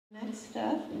Next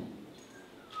up,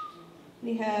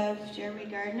 we have Jeremy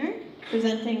Gardner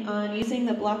presenting on using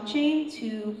the blockchain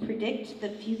to predict the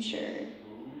future.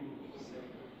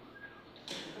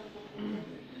 How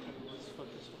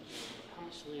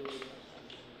much leeway do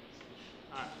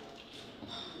I have?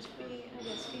 I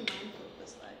guess be mindful of the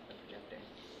slide, the projector.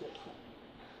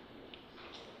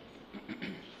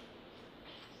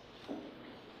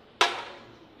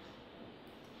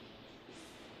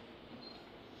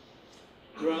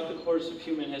 Throughout the course of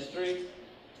human history,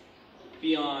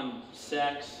 beyond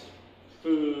sex,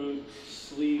 food,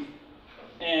 sleep,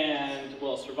 and,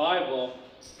 well, survival,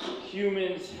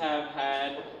 humans have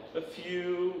had a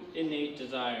few innate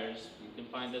desires. You can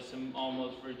find this in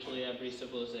almost virtually every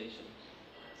civilization.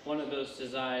 One of those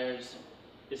desires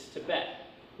is to bet.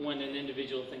 When an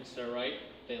individual thinks they're right,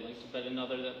 they like to bet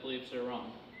another that believes they're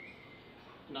wrong.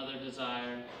 Another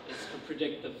desire is to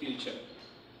predict the future.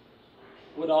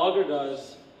 What Augur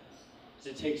does is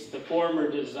it takes the former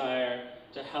desire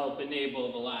to help enable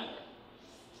the latter.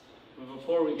 But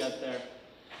before we get there,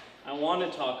 I want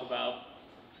to talk about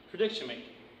prediction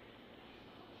making.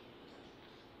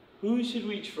 Who should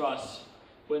we trust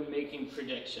when making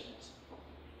predictions?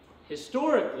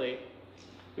 Historically,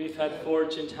 we've had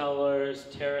fortune tellers,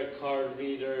 tarot card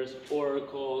readers,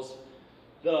 oracles.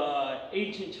 The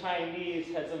ancient Chinese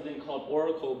had something called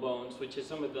oracle bones, which is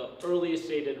some of the earliest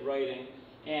dated writing,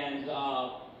 and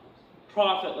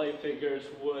prophet-like figures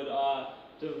would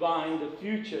divine the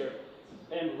future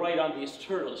and write on these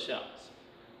turtle shells.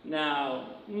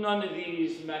 Now, none of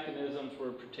these mechanisms were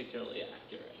particularly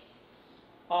accurate.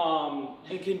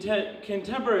 In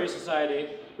contemporary society,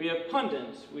 we have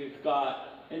pundits. We've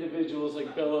got individuals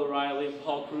like Bill O'Reilly and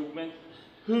Paul Krugman,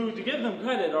 who, to give them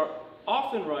credit, are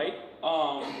often right,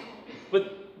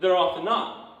 but they're often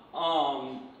not.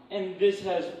 And this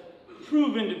has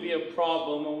proven to be a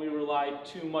problem when we rely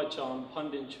too much on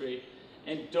punditry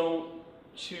and don't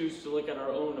choose to look at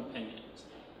our own opinions.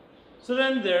 So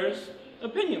then there's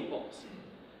opinion polls.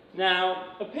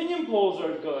 Now, opinion polls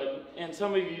are good, and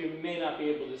some of you may not be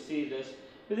able to see this,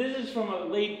 but this is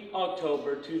from late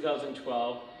October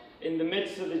 2012, in the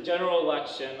midst of the general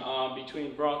election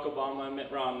between Barack Obama and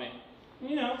Mitt Romney.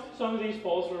 You know, some of these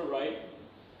polls were right.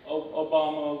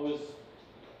 Obama was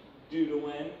due to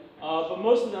win, but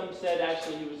most of them said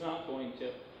actually he was not going to.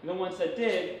 And the ones that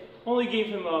did only gave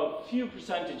him a few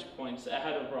percentage points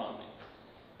ahead of Romney.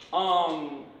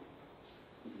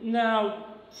 Now,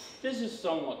 this is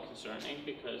somewhat concerning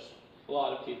because a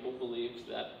lot of people believed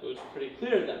that it was pretty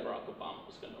clear that Barack Obama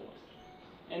was going to win.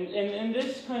 And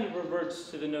this kind of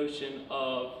reverts to the notion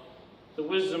of the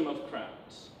wisdom of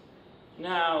crowds.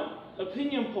 Now,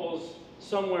 opinion polls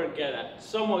somewhat get at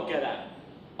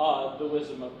the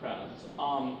wisdom of crowds.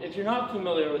 If you're not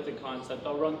familiar with the concept,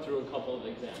 I'll run through a couple of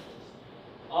examples.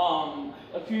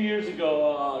 A few years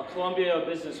ago, a Columbia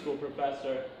Business School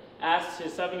professor asked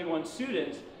his 71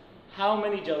 students how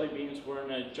many jelly beans were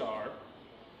in a jar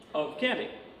of candy.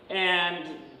 And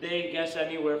they guessed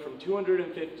anywhere from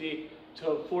 250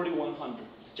 to 4,100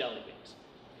 jelly beans.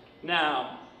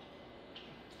 Now,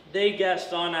 they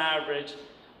guessed on average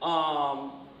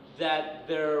that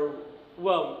the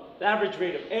average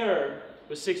rate of error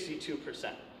was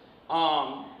 62%.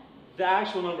 The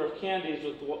actual number of candies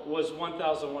was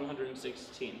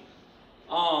 1,116.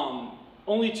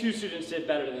 Only 2 students did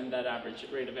better than that average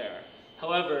rate of error.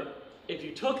 However, if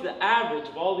you took the average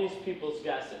of all these people's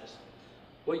guesses,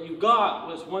 what you got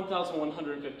was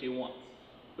 1,151,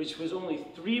 which was only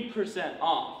 3%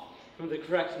 off from the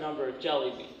correct number of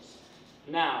jelly beans.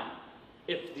 Now,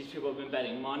 if these people have been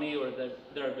betting money or that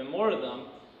there have been more of them,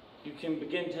 you can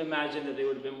begin to imagine that they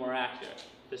would have been more accurate.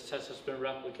 This test has been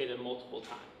replicated multiple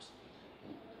times.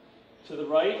 To the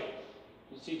right,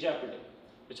 you see Jeopardy,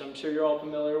 which I'm sure you're all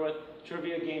familiar with,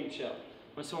 trivia game show.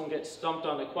 When someone gets stumped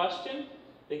on a question,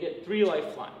 they get 3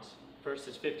 lifelines. First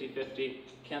is 50-50,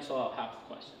 cancel out half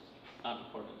the questions. Not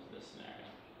important in this scenario.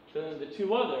 Then the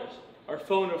 2 others are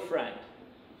phone a friend.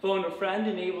 Phone a friend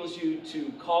enables you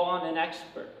to call on an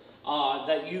expert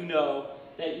that you know,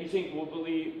 that you think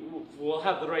will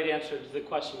have the right answer to the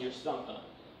question you're stumped on.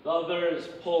 The other is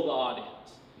poll the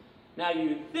audience. Now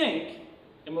you think,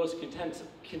 and most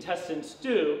contestants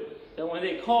do, that when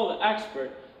they call the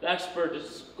expert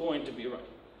is going to be right.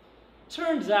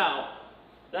 Turns out,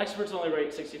 the expert's only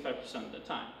right 65% of the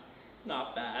time.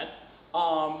 Not bad.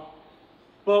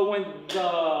 But when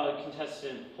the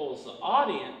contestant polls the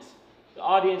audience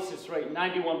is right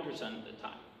 91% of the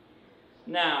time.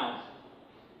 Now,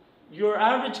 your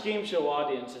average game show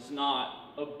audience is not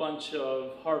a bunch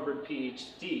of Harvard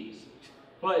PhDs.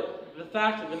 But the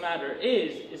fact of the matter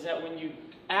is that when you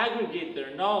aggregate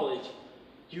their knowledge,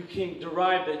 you can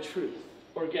derive the truth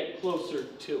or get closer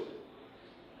to it.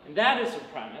 And that is the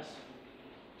premise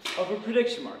of a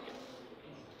prediction market.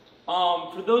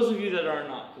 For those of you that are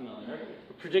not familiar,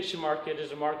 a prediction market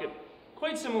is a market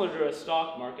quite similar to a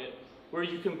stock market where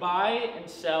you can buy and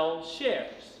sell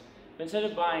shares. But instead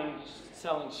of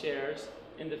selling shares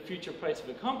in the future price of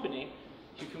a company,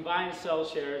 you can buy and sell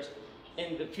shares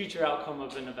in the future outcome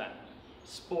of an event.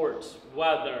 Sports,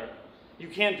 weather, you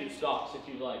can do stocks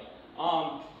if you like.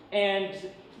 And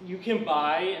you can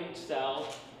buy and sell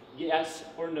yes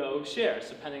or no shares,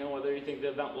 depending on whether you think the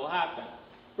event will happen.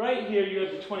 Right here you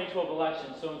have the 2012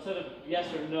 election, so instead of yes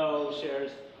or no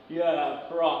shares, you have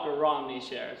Barack or Romney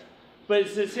shares. But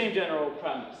it's the same general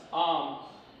premise.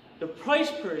 The price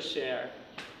per share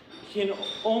can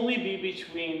only be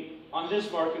between, on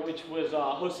this market, which was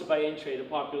hosted by Intrade, a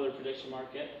popular prediction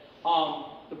market,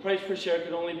 the price per share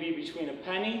could only be between a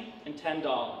penny and $10.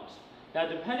 Now,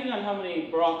 depending on how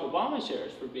many Barack Obama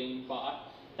shares were being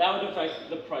bought, that would affect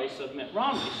the price of Mitt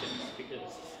Romney shares, because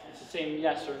it's the same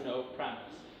yes or no premise.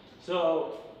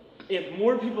 So, if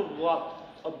more people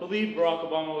believe Barack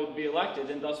Obama would be elected,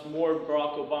 and thus more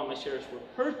Barack Obama shares were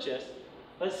purchased,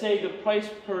 let's say the price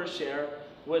per share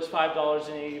was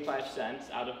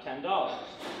 $5.85 out of $10.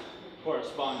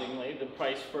 Correspondingly, the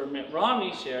price for Mitt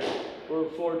Romney shares were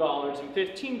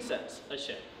 $4.15 a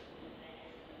share.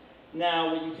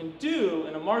 Now, what you can do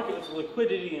in a market with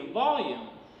liquidity and volume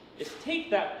is take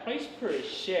that price per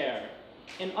share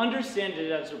and understand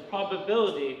it as a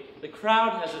probability the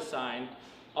crowd has assigned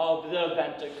of the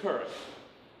event occurring.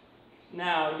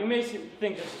 Now, you may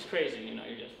think this is crazy,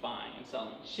 you're just buying and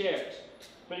selling shares.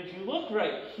 But if you look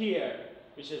right here,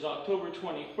 which is October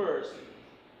 21st,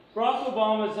 Barack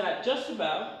Obama's at just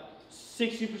about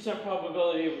 60%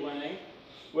 probability of winning,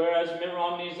 whereas Mitt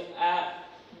Romney's at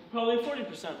probably a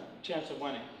 40% chance of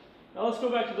winning. Now let's go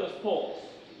back to those polls.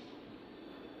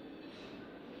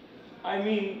 I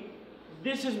mean,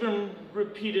 this has been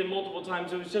repeated multiple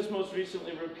times. It was just most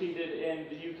recently repeated in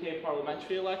the UK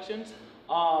parliamentary elections.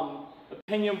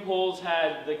 Opinion polls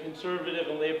had the Conservative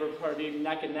and Labour Party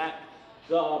neck and neck.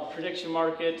 The prediction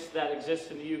markets that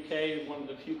exist in the UK, one of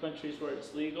the few countries where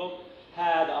it's legal,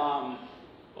 had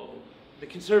the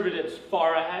Conservatives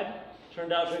far ahead.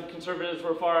 Turned out the Conservatives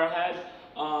were far ahead.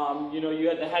 You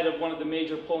had the head of one of the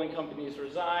major polling companies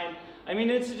resign. I mean,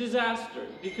 it's a disaster,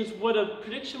 because what a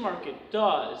prediction market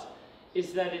does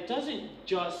is that it doesn't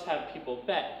just have people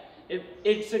bet.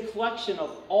 It's a collection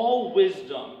of all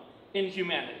wisdom in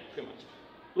humanity, pretty much.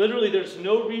 Literally, there's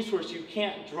no resource you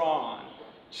can't draw on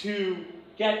to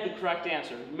get the correct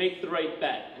answer, make the right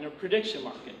bet in a prediction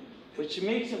market, which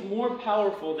makes it more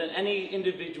powerful than any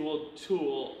individual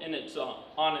tool on its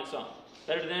own.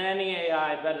 Better than any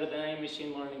AI, better than any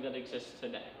machine learning that exists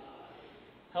today.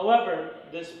 However,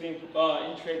 this being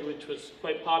Intrade, which was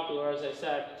quite popular, as I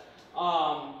said,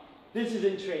 this is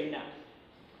Intrade now.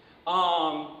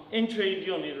 Intrade, you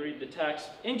don't need to read the text.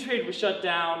 Intrade was shut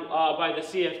down by the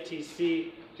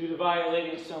CFTC due to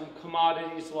violating some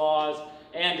commodities laws,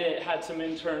 and it had some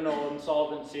internal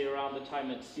insolvency around the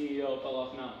time its CEO fell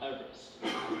off Mount Everest.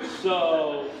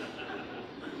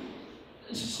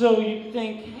 So you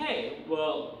think, hey,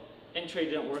 well,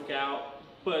 Intrade didn't work out,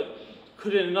 but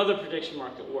could another prediction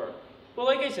market work? Well,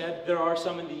 like I said, there are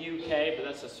some in the UK, but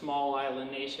that's a small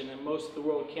island nation, and most of the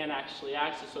world can't actually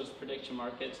access those prediction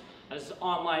markets, as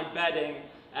online betting,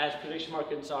 as prediction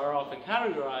markets are often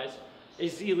categorized,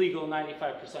 is illegal in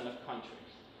 95% of countries.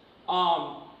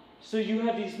 So you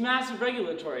have these massive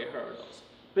regulatory hurdles.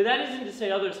 But that isn't to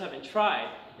say others haven't tried.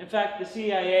 In fact, the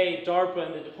CIA, DARPA,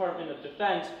 and the Department of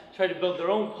Defense tried to build their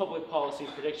own public policy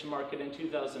prediction market in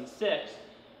 2006.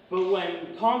 But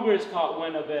when Congress caught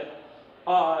wind of it,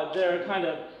 their kind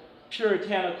of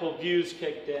puritanical views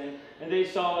kicked in, and they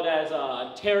saw it as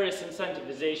a terrorist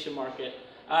incentivization market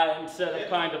instead of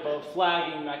kind of a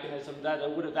flagging mechanism that it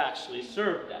would have actually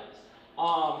served as.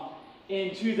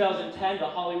 In 2010, the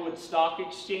Hollywood Stock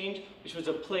Exchange, which was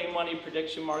a play money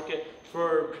prediction market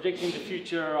for predicting the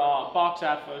future box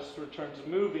office returns of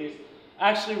movies,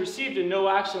 actually received a no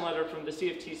action letter from the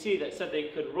CFTC that said they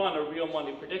could run a real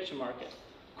money prediction market.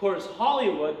 Of course,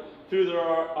 Hollywood threw their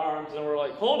arms and were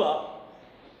like, hold up,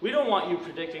 we don't want you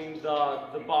predicting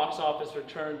the box office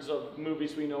returns of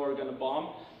movies we know are going to bomb,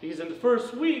 because in the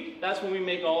first week, that's when we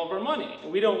make all of our money,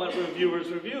 and we don't let reviewers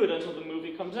review it until the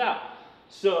movie comes out.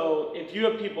 So if you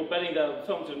have people betting that the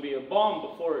film's going to be a bomb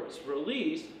before it's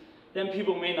released, then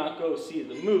people may not go see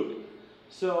the movie.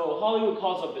 So Hollywood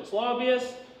calls up its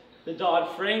lobbyists. The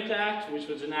Dodd-Frank Act, which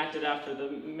was enacted after the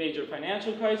major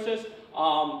financial crisis,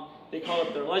 they called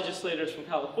up their legislators from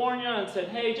California and said,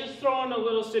 hey, just throw in a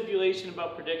little stipulation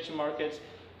about prediction markets.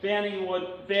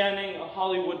 banning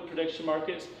Hollywood prediction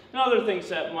markets, and other things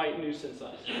that might nuisance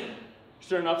us.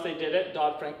 Sure enough, they did it.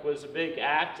 Dodd-Frank was a big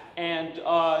act, and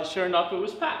sure enough, it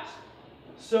was passed.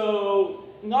 So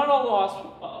not all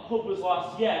hope was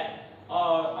lost yet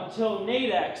until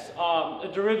Nadex, a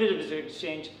derivatives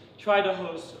exchange, tried to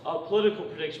host a political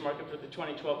prediction market for the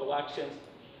 2012 elections.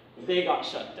 They got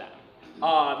shut down.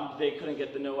 They couldn't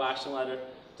get the no action letter,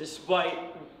 despite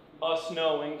us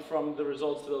knowing from the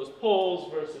results of those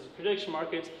polls versus prediction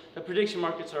markets that prediction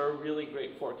markets are a really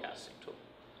great forecasting tool.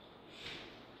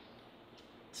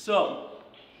 So,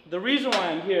 the reason why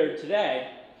I'm here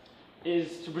today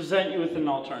is to present you with an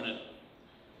alternative,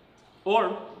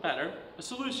 or better, a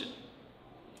solution.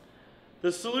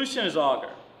 The solution is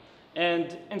Augur,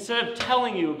 and instead of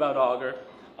telling you about Augur,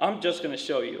 I'm just going to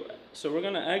show you it. So we're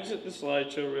going to exit the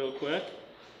slideshow real quick,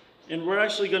 and we're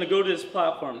actually going to go to this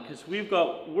platform because we've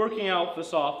got working alpha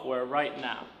software right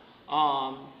now.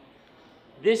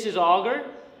 This is Augur.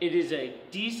 It is a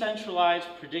decentralized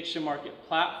prediction market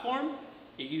platform.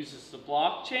 It uses the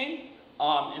blockchain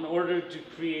in order to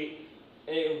create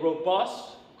a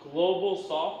robust global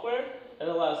software that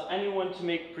allows anyone to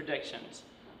make predictions.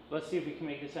 Let's see if we can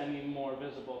make this any more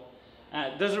visible.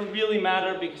 It doesn't really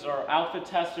matter because our alpha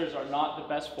testers are not the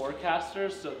best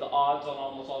forecasters, so the odds on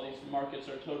almost all these markets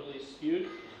are totally skewed.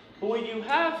 But what you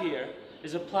have here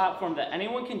is a platform that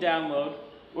anyone can download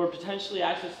or potentially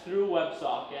access through a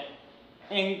WebSocket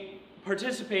and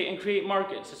participate and create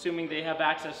markets, assuming they have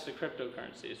access to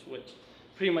cryptocurrencies, which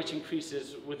pretty much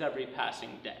increases with every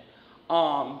passing day.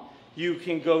 You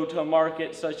can go to a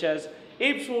market such as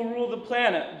apes will rule the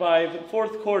planet by the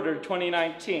fourth quarter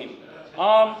 2019.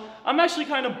 I'm actually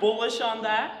kind of bullish on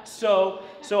that, so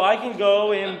I can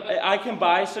go and I can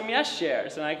buy some yes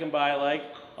shares, and I can buy like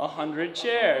 100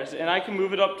 shares, and I can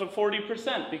move it up to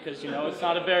 40% because, you know, it's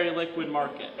not a very liquid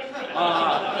market.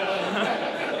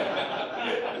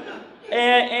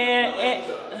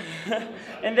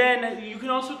 And then you can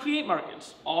also create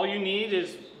markets. All you need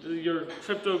is your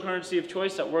cryptocurrency of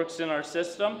choice that works in our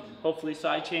system. Hopefully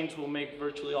sidechains will make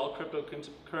virtually all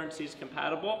cryptocurrencies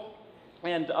compatible.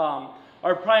 And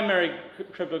our primary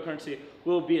cryptocurrency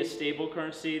will be a stable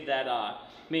currency that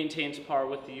maintains par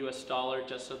with the US dollar,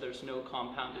 just so there's no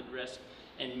compounded risk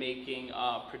in making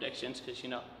predictions, because, you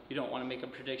know, you don't want to make a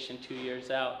prediction 2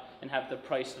 years out and have the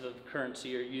price of the currency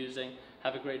you're using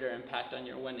have a greater impact on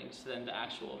your winnings than the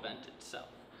actual event itself.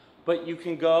 But you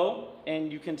can go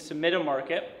and you can submit a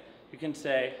market. You can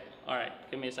say, all right,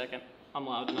 give me a second. I'm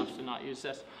loud enough to not use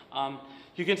this.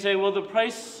 You can say, will the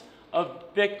price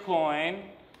of Bitcoin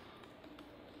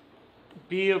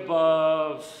be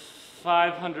above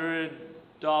 $500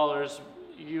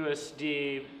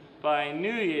 USD by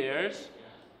New Year's?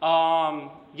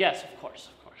 Yes, of course.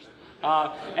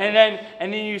 And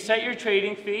then you set your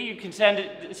trading fee. You can set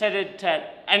it to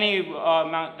any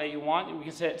amount that you want. We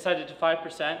can set it to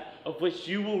 5%, of which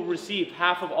you will receive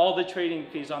half of all the trading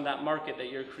fees on that market that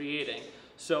you're creating.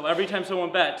 So every time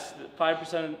someone bets,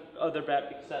 5% of their bet,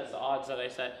 because that's the odds that I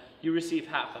set, you receive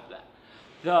half of that.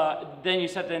 Then you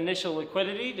set the initial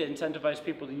liquidity to incentivize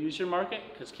people to use your market,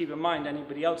 because keep in mind,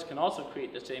 anybody else can also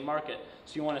create the same market.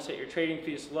 So you want to set your trading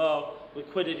fees low,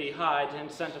 liquidity high to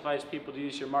incentivize people to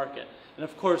use your market. And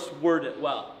of course, word it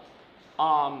well.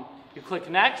 You click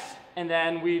next, and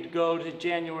then we'd go to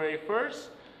January 1st,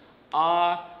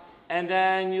 and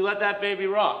then you let that baby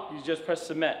rock. You just press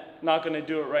submit. Not going to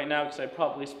do it right now because I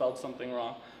probably spelled something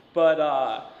wrong. But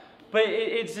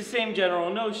it's the same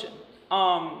general notion.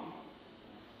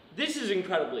 This is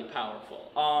incredibly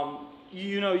powerful.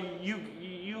 You know,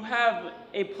 you have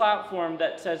a platform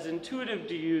that's as intuitive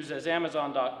to use as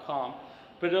Amazon.com,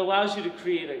 but it allows you to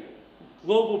create a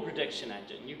global prediction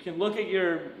engine. You can look at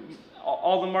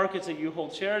all the markets that you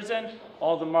hold shares in,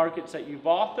 all the markets that you've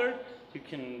authored. You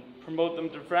can promote them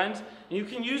to friends, and you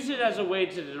can use it as a way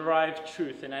to derive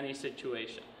truth in any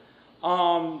situation.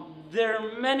 There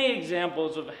are many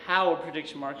examples of how a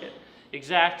prediction market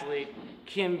exactly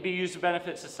can be used to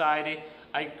benefit society.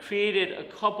 I created a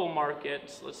couple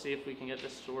markets, let's see if we can get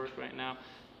this to work right now,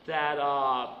 that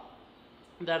are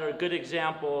good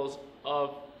examples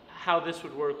of how this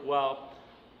would work well.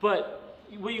 But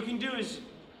what you can do is,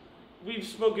 we've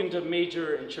spoken to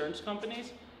major insurance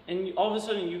companies, and all of a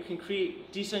sudden you can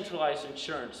create decentralized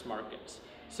insurance markets.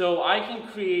 So I can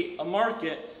create a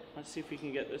market, let's see if we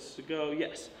can get this to go,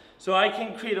 yes. So I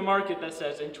can create a market that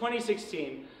says in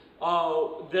 2016,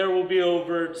 there will be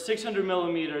over 600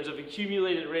 millimeters of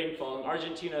accumulated rainfall in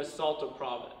Argentina's Salto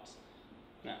province.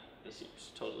 Now, this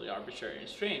seems totally arbitrary and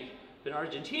strange, but in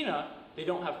Argentina, they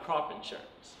don't have crop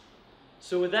insurance.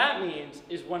 So what that means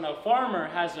is when a farmer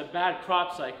has a bad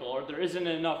crop cycle, or there isn't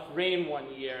enough rain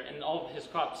one year and all of his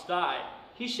crops die,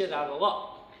 he's shit out of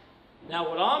luck. Now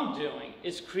what I'm doing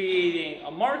is creating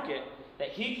a market that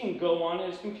he can go on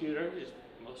his computer.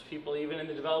 Most people, even in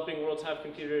the developing worlds, have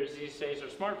computers these days or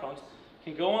smartphones,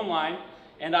 can go online,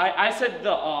 and I set the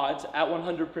odds at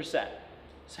 100%.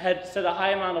 Set a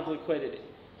high amount of liquidity.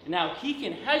 And now he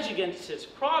can hedge against his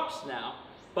crops now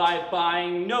by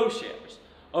buying no shares.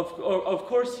 Of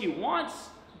course he wants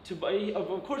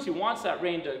that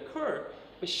rain to occur,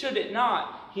 but should it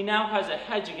not, he now has a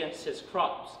hedge against his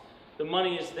crops. The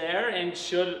money is there, and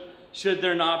should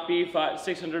there not be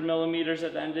 600 millimeters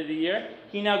at the end of the year,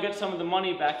 he now gets some of the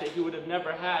money back that he would have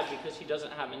never had because he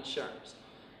doesn't have insurance.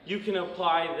 You can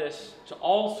apply this to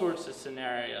all sorts of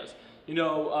scenarios. You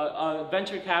know, a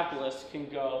venture capitalist can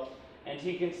go and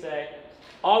he can say,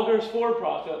 Augur's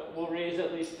for-profit will raise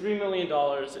at least $3 million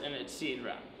in its seed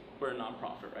round. We're a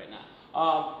nonprofit right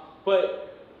now.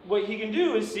 But what he can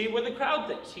do is see what the crowd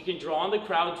thinks. He can draw on the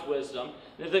crowd's wisdom.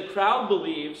 And if the crowd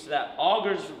believes that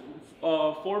Augur's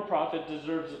for-profit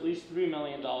deserves at least $3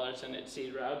 million in its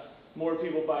seed round, more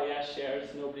people buy yes shares.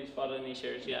 Nobody's bought any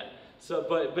shares yet. So,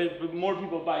 but more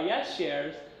people buy yes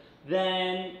shares,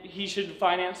 then he should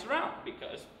finance the round,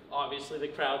 because obviously the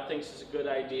crowd thinks it's a good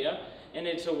idea, and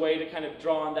it's a way to kind of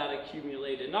draw on that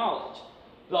accumulated knowledge.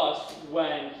 Thus,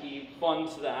 when he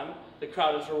funds them, the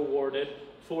crowd is rewarded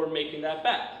for making that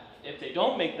bet. If they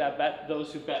don't make that bet,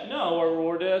 those who bet no are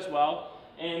rewarded as well,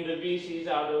 and the VC's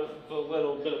out of a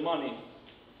little bit of money.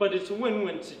 But it's a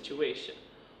win-win situation.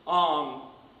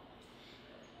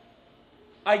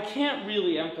 I can't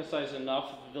really emphasize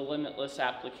enough the limitless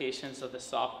applications of the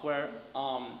software.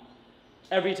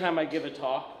 Every time I give a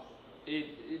talk,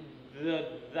 the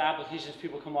applications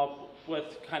people come up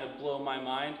with kind of blow my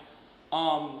mind.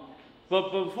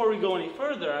 But before we go any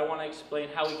further, I want to explain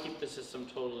how we keep the system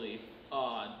totally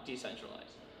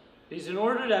decentralized. Because in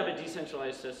order to have a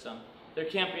decentralized system, there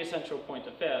can't be a central point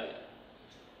of failure.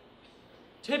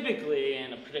 Typically,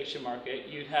 in a prediction market,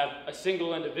 you'd have a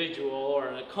single individual or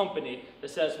a company that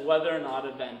says whether or not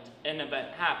an event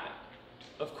happened.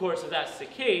 Of course, if that's the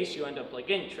case, you end up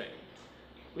like Intrigue.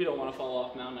 We don't want to fall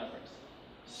off Mount Everest.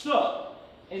 So,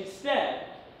 instead,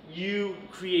 you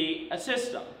create a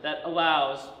system that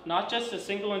allows not just a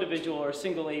single individual or a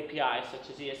single API, such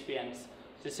as ESPN's,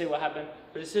 to say what happened,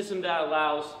 but a system that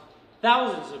allows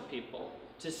thousands of people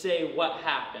to say what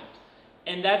happened.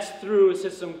 And that's through a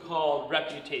system called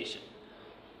reputation.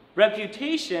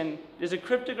 Reputation is a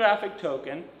cryptographic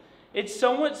token. It's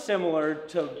somewhat similar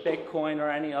to Bitcoin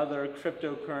or any other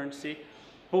cryptocurrency,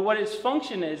 but what its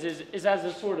function is as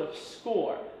a sort of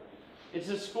score. It's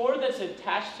a score that's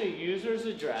attached to a user's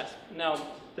address. Now,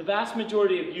 the vast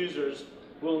majority of users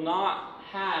will not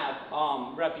have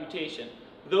reputation.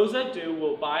 Those that do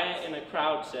will buy it in a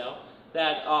crowd sale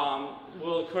that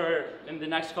will occur in the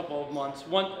next couple of months,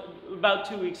 about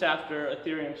 2 weeks after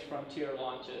Ethereum's Frontier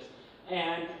launches.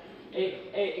 And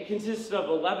it consists of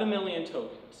 11 million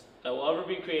tokens that will ever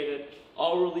be created,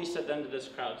 all released at the end of this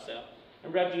crowd sale.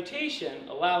 And reputation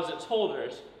allows its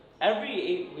holders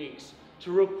every 8 weeks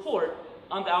to report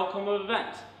on the outcome of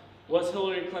events. Was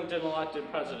Hillary Clinton elected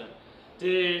president?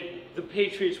 Did the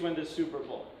Patriots win the Super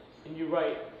Bowl? And you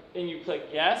write, and you click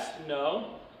yes,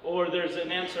 no, or there's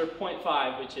an answer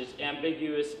 0.5, which is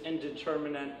ambiguous,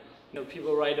 indeterminate. You know,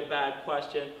 people write a bad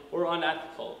question, or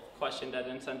unethical question that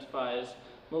incentivizes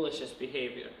malicious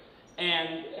behavior.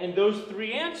 And those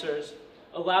three answers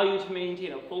allow you to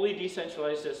maintain a fully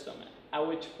decentralized system, at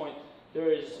which point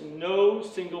there is no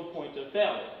single point of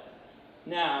failure.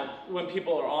 Now, when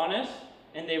people are honest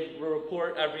and they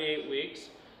report every 8 weeks,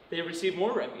 they receive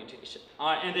more reputation.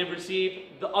 And they receive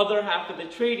the other half of the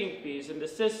trading fees in the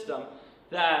system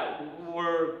that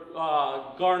were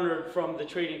garnered from the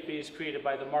trading fees created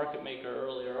by the market maker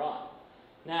earlier on.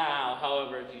 Now,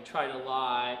 however, if you try to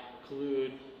lie,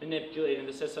 collude, manipulate in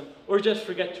the system, or just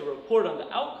forget to report on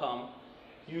the outcome,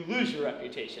 you lose your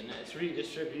reputation and it's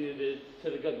redistributed to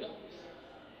the good guys.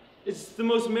 It's the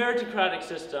most meritocratic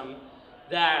system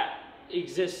that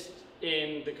exists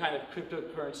in the kind of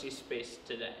cryptocurrency space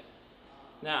today.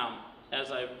 Now,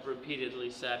 as I've repeatedly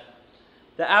said,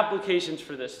 the applications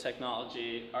for this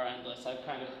technology are endless. I've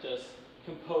kind of just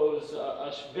composed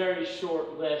a very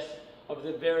short list of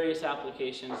the various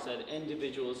applications that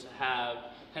individuals have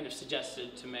kind of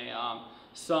suggested to me.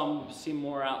 Some seem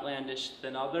more outlandish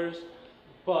than others,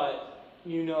 but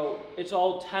you know, it's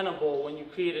all tenable when you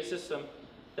create a system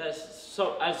that's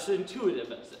as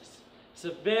intuitive as this. It's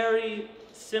a very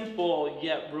simple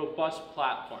yet robust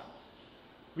platform.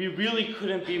 We really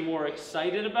couldn't be more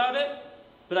excited about it,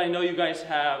 but I know you guys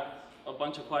have a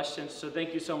bunch of questions. So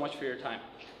thank you so much for your time.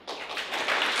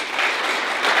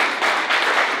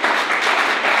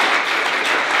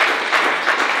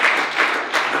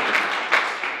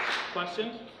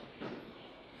 Questions?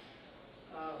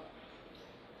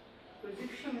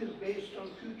 Prediction is based on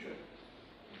future,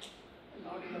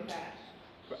 not in the past.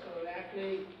 Right. So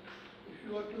actually, if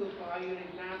you were to apply your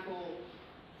example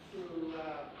to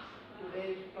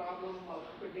today's problem of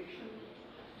prediction,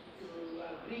 to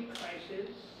Greek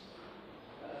crisis,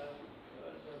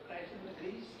 the crisis in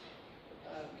Greece,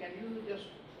 can you just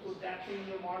put that in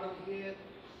your model here?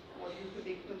 What you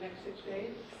predict the next 6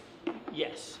 days?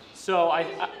 Yes. So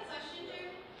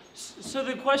So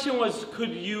the question was, could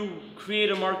you create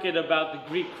a market about the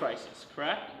Greek crisis,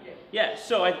 correct? Yes. Yeah,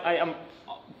 so I am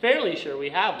fairly sure we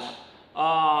have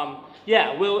one.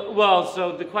 Yeah,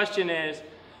 so the question is,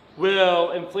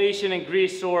 will inflation in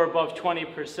Greece soar above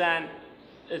 20%?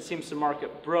 It seems the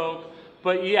market broke.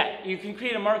 But yeah, you can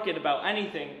create a market about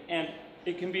anything, and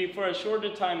it can be for as short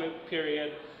a time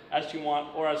period as you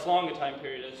want, or as long a time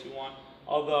period as you want.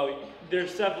 Although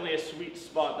there's definitely a sweet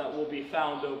spot that will be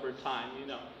found over time, you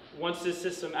know. Once this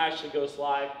system actually goes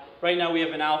live, right now we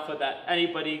have an alpha that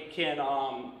anybody can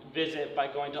visit by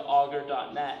going to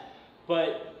augur.net.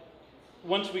 But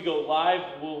once we go live,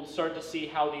 we'll start to see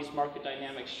how these market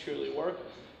dynamics truly work.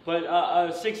 But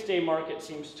a 6-day market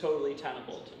seems totally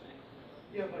tenable to me.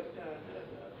 Yeah, but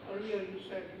earlier you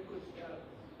said you could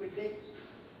predict.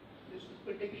 This is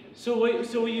prediction. So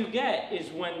what you get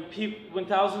is when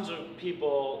thousands of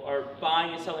people are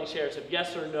buying and selling shares of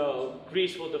yes or no,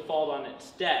 Greece will default on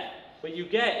its debt. What you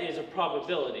get is a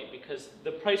probability, because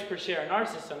the price per share in our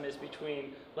system is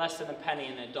between less than a penny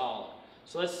and $1.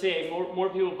 So let's say more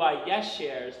people buy yes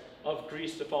shares of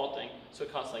Greece defaulting, so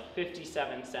it costs like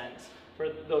 57 cents for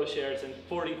those shares and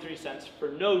 43 cents for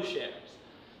no shares.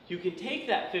 You can take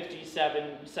that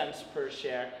 57 cents per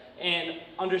share and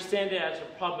understand it as a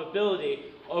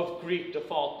probability of Greece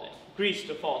defaulting.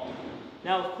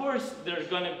 Now, of course, there's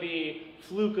going to be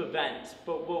fluke events,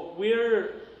 but what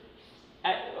we're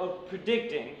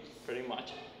predicting, pretty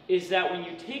much, is that when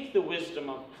you take the wisdom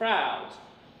of crowds,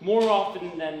 more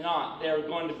often than not, they're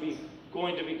going to be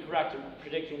correct in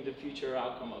predicting the future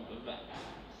outcome of events.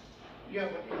 Yeah,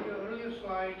 but in your earlier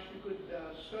slides, you could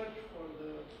search for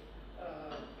the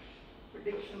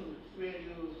prediction where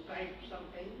you type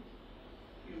something.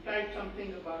 You type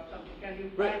something about something. Can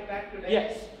you write back to that?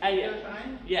 Yes.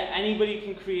 Time? Yeah. Anybody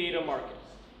can create a market.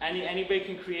 Anybody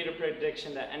can create a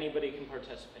prediction that anybody can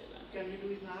participate in. Can you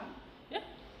do it now? Yeah.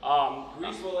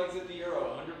 Greece will exit the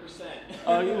euro,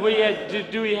 100%. Well, yeah.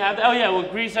 Do we have that? Oh, yeah. Well,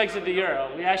 Greece exit the euro.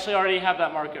 We actually already have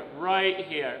that market right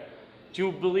here. Do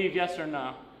you believe yes or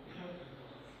no?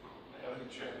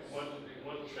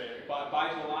 One trade.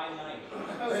 By July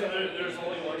 9th. So there's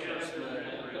only one chance for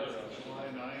July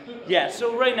 9th? Yeah,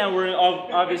 so right now we're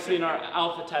obviously in our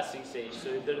alpha testing stage,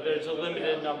 so there's a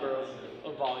limited number of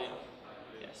volume.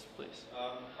 Yes, please.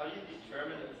 How do you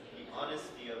determine the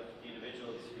honesty of the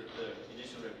individual's the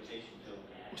initial reputation build?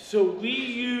 So we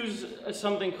use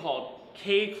something called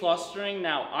K clustering.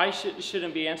 Now, I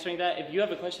shouldn't be answering that. If you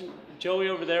have a question, Joey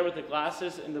over there with the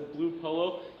glasses and the blue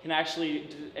polo can actually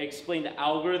explain the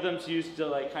algorithms used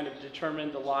to kind of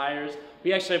determine the liars.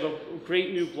 We actually have a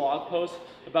great new blog post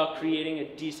about creating a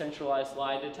decentralized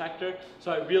lie detector.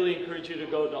 So I really encourage you to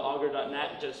go to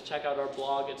augur.net, just check out our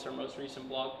blog. It's our most recent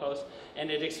blog post,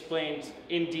 and it explains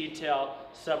in detail,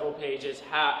 several pages,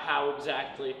 how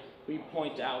exactly we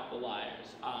point out the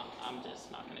liars. I'm just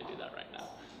not going to do that right now.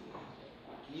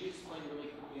 Can you explain really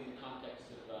quickly in the context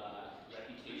of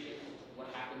reputation, what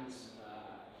happens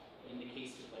in the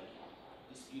case of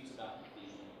disputes about the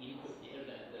input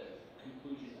data, the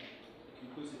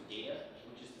conclusive data,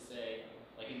 which is to say,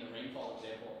 in the rainfall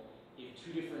example, if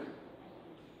two different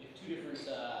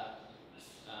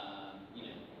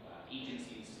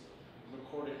agencies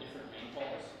recorded different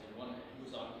rainfalls and one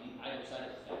was on either side of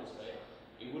the fence, right?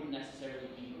 It wouldn't necessarily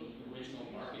be the original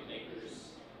market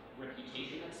maker's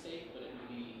reputation at stake, but it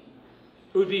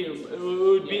would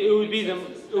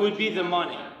be the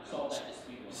money.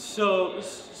 So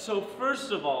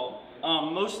first of all,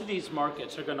 most of these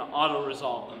markets are going to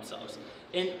auto-resolve themselves.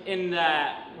 In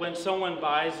that, when someone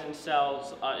buys and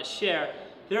sells a share,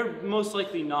 they're most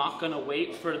likely not going to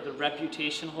wait for the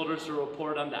reputation holders to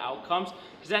report on the outcomes,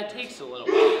 because that takes a little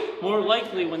while. More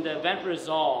likely, when the event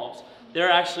resolves,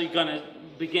 they're actually going to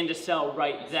begin to sell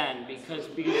right then, because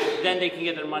then they can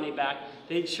get their money back.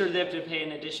 They have to pay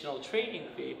an additional trading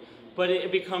fee, but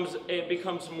it becomes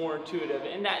more intuitive,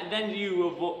 and then you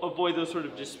avoid those sort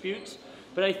of disputes.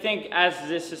 But I think as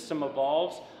this system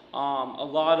evolves, a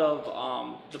lot of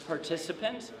the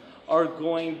participants are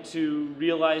going to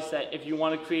realize that if you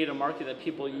want to create a market that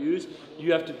people use,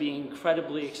 you have to be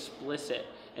incredibly explicit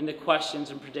in the questions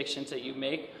and predictions that you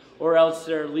make, or else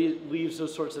there leaves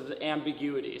those sorts of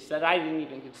ambiguities that I didn't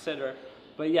even consider.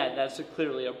 But yeah, that's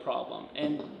clearly a problem.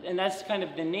 And that's kind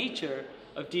of the nature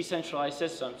of decentralized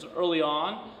systems. Early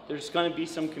on, there's going to be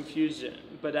some confusion,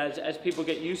 but as people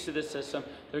get used to the system,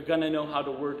 they're going to know how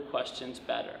to word questions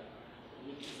better.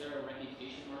 Is there a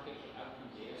reputation market for outcome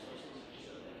data sources?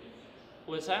 So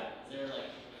that What's that? is there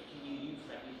can you use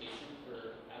reputation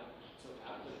for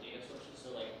output data sources? So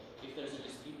if there's a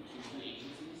dispute between two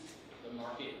agencies, the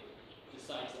market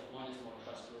decides that one is more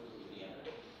trustworthy than the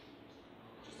other.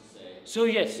 Just to say. So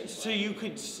yes, so you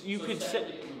could say. From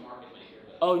the market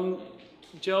maker. Oh,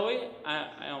 Joey, I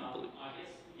don't believe. I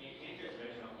guess to answer your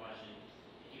original question,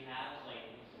 if you have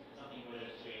something where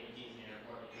there's two agencies in your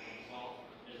report that you can solve,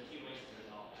 there's two ways to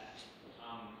resolve that.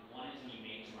 One is when you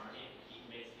make the market, you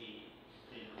can basically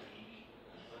put in a range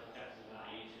of acceptable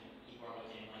values, and people are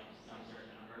within some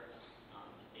certain number.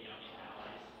 They don't get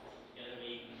penalized. The other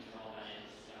way you can resolve that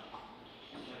is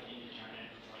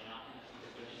indeterminate or not.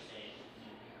 So just say it's an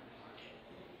indeterminate market.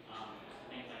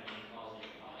 Things like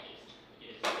inequality of colleges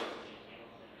is basically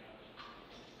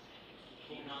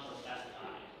you can also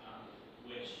specify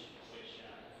which official source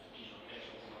you want to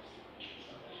use.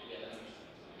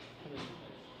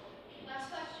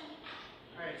 Last question.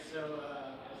 All right, so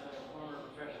as a former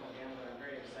professional gambler, I'm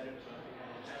very excited about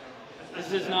the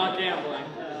This is not gambling.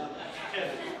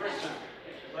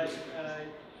 but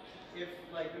if,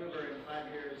 like Uber, in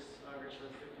 5 years, Augur's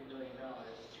worth $50 billion,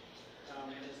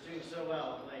 and it's doing so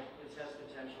well, it has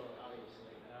potential,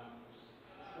 obviously.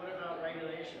 What about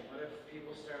regulation? What if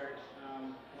people start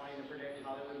wanting to predict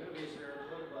Hollywood movies or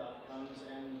political outcomes,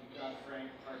 and Dodd-Frank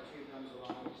Part 2 comes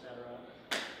along, etc.?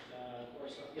 Or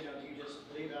so, do you just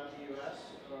leave out the U.S.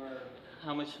 or?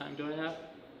 How much time do I have?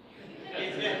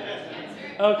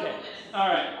 Okay. All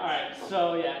right.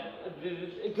 So yeah,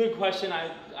 good question.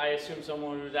 I assume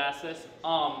someone would ask this.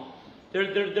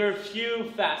 There are a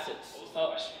few facets.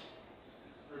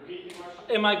 Repeat the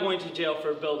question. Am I going to jail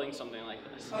for building something like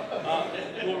this?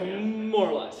 More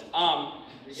or less.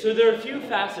 So there are a few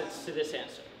facets to this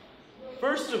answer.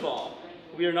 First of all,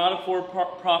 we are not a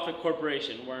for-profit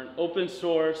corporation. We're an open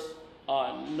source,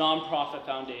 non-profit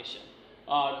foundation,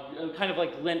 kind of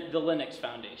like the Linux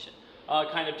Foundation,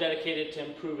 kind of dedicated to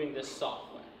improving this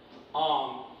software.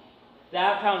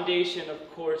 That foundation, of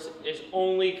course, is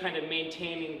only kind of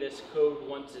maintaining this code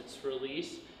once it's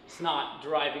released. It's not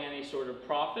deriving any sort of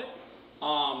profit.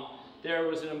 There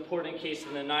was an important case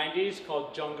in the 90s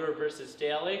called Junger versus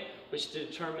Daly, which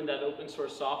determined that open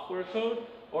source software code,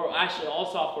 or actually all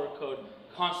software code,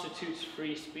 constitutes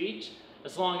free speech,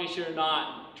 as long as you're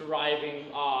not deriving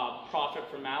profit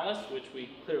from malice, which we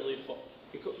clearly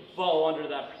fall under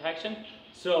that protection.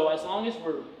 So as long as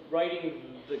we're writing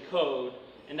the code,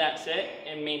 and that's it,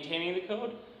 and maintaining the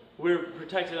code, we're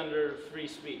protected under free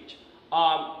speech.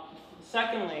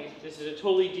 Secondly, this is a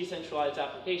totally decentralized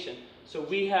application, so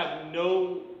we have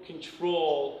no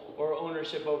control or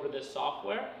ownership over this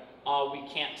software. We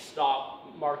can't stop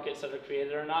markets that are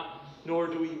created or not, nor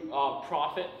do we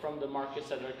profit from the markets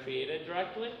that are created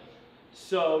directly.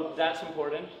 So that's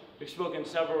important. We've spoken to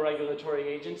several regulatory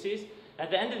agencies. At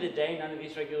the end of the day, none of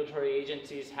these regulatory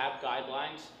agencies have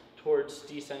guidelines towards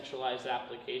decentralized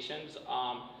applications.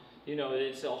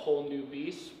 It's a whole new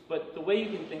beast. But the way you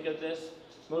can think of this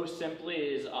most simply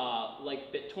is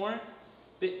like BitTorrent.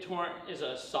 BitTorrent is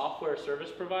a software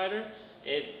service provider.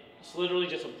 It's literally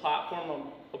just a platform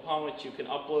upon which you can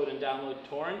upload and download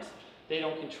torrents. They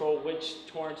don't control which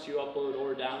torrents you upload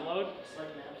or download. It's like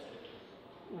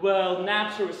Napster. Well,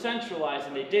 Napster was centralized,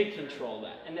 and they did control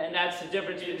that, and that's the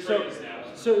difference.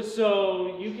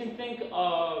 So you can think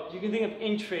of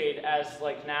InTrade as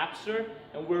like Napster,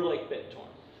 and we're like BitTorrent.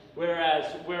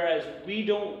 Whereas we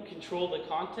don't control the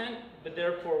content, but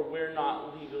therefore we're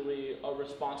not legally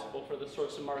responsible for the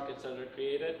sorts of markets that are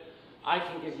created. I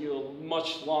can give you a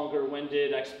much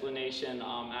longer-winded explanation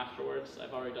afterwards.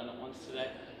 I've already done it once today,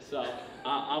 so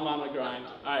I'm on the grind.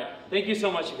 All right, thank you so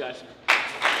much, you guys.